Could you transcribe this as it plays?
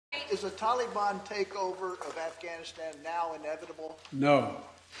Is a Taliban takeover of Afghanistan now inevitable? No,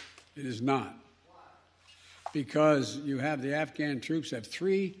 it is not. Because you have the Afghan troops have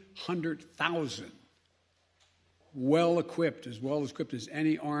 300,000 well-equipped as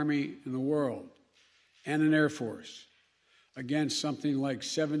any army in the world, and an air force, against something like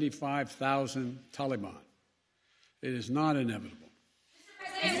 75,000 Taliban. It is not inevitable.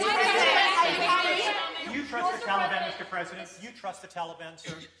 Do you trust the Taliban, Mr. President? Do you trust the Taliban,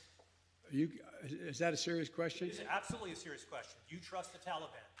 sir? Is that a serious question? It's absolutely a serious question. Do you trust the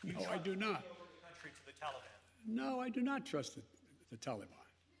Taliban? No, I do not. The country to the Taliban. No, I do not trust the Taliban.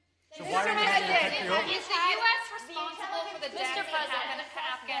 So why are you handing the country over? Is the U.S. responsible for the death of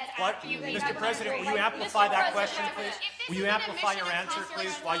Afghans after you leave? Mr. President, will you amplify that question, please? Will you amplify your answer,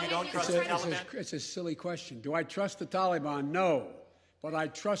 please, why you don't trust the Taliban? It's a silly question. Do I trust the Taliban? No. But I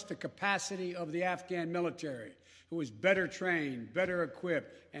trust the capacity of the Afghan military, who is better trained, better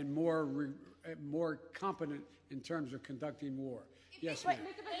equipped, and more competent in terms of conducting war. Yes, ma'am.